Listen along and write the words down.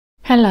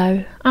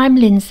Hello, I'm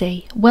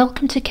Lindsay.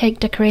 Welcome to Cake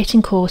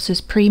Decorating Courses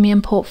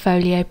Premium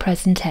Portfolio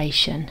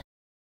presentation.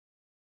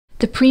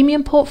 The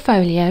Premium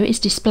Portfolio is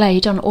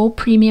displayed on all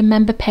Premium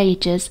member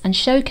pages and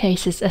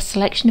showcases a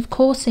selection of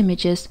course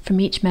images from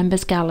each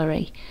member's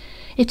gallery.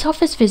 It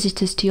offers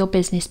visitors to your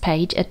business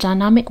page a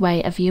dynamic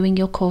way of viewing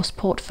your course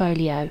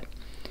portfolio.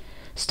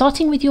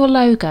 Starting with your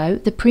logo,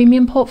 the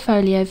Premium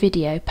Portfolio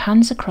video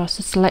pans across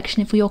a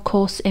selection of your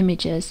course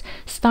images,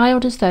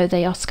 styled as though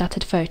they are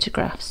scattered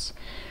photographs.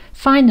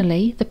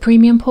 Finally, the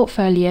Premium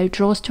Portfolio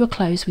draws to a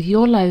close with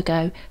your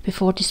logo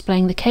before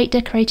displaying the Cake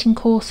Decorating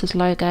Courses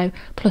logo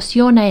plus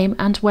your name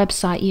and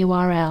website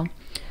URL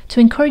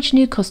to encourage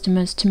new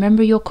customers to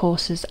member your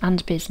courses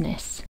and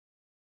business.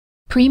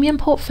 Premium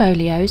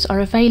Portfolios are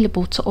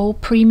available to all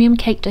Premium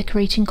Cake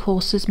Decorating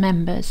Courses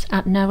members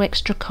at no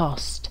extra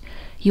cost.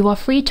 You are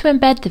free to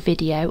embed the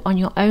video on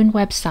your own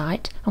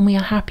website, and we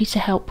are happy to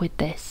help with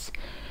this.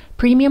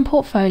 Premium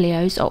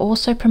Portfolios are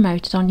also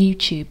promoted on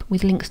YouTube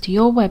with links to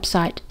your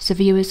website so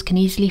viewers can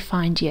easily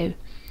find you.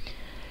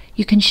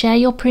 You can share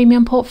your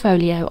Premium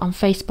Portfolio on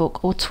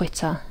Facebook or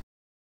Twitter.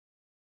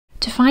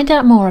 To find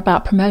out more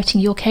about promoting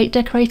your cake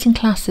decorating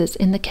classes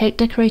in the Cake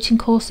Decorating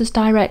Courses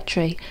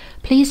directory,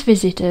 please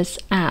visit us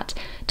at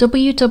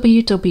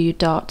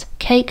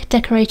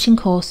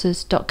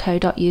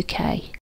www.cakedecoratingcourses.co.uk.